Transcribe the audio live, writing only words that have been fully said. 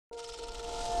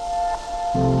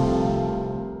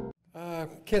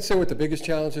Can't say what the biggest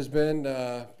challenge has been,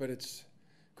 but it's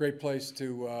a great place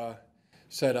to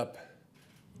set up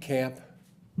camp,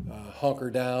 hunker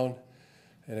down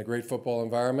in a great football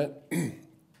environment. I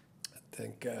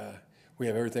think we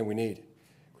have everything we need.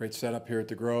 Great setup here at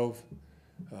the Grove,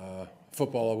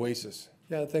 football oasis.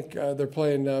 Yeah, I think they're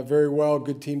playing very well,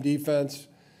 good team defense.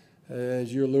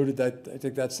 As you alluded, I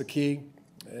think that's the key.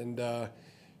 And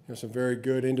some very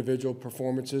good individual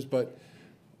performances, but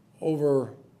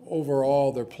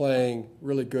overall they're playing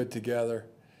really good together,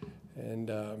 and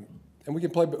we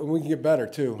can play. We can get better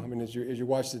too. I mean, as you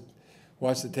watch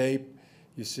the tape,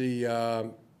 you see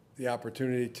the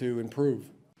opportunity to improve.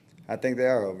 I think they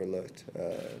are overlooked.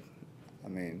 I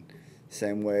mean,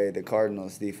 same way the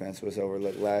Cardinals' defense was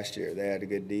overlooked last year. They had a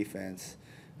good defense.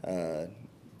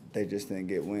 They just didn't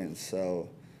get wins. So,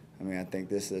 I mean, I think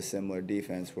this is a similar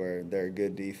defense where they're a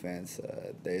good defense.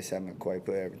 They just haven't quite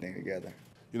put everything together.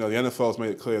 You know, the NFL's made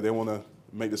it clear they want to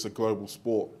make this a global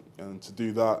sport, and to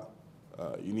do that,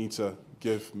 you need to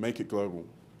make it global.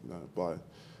 You know, by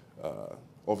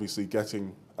obviously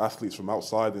getting athletes from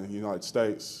outside the United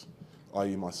States,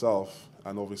 i.e. myself,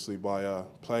 and obviously by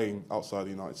playing outside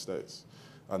the United States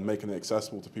and making it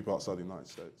accessible to people outside the United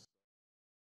States.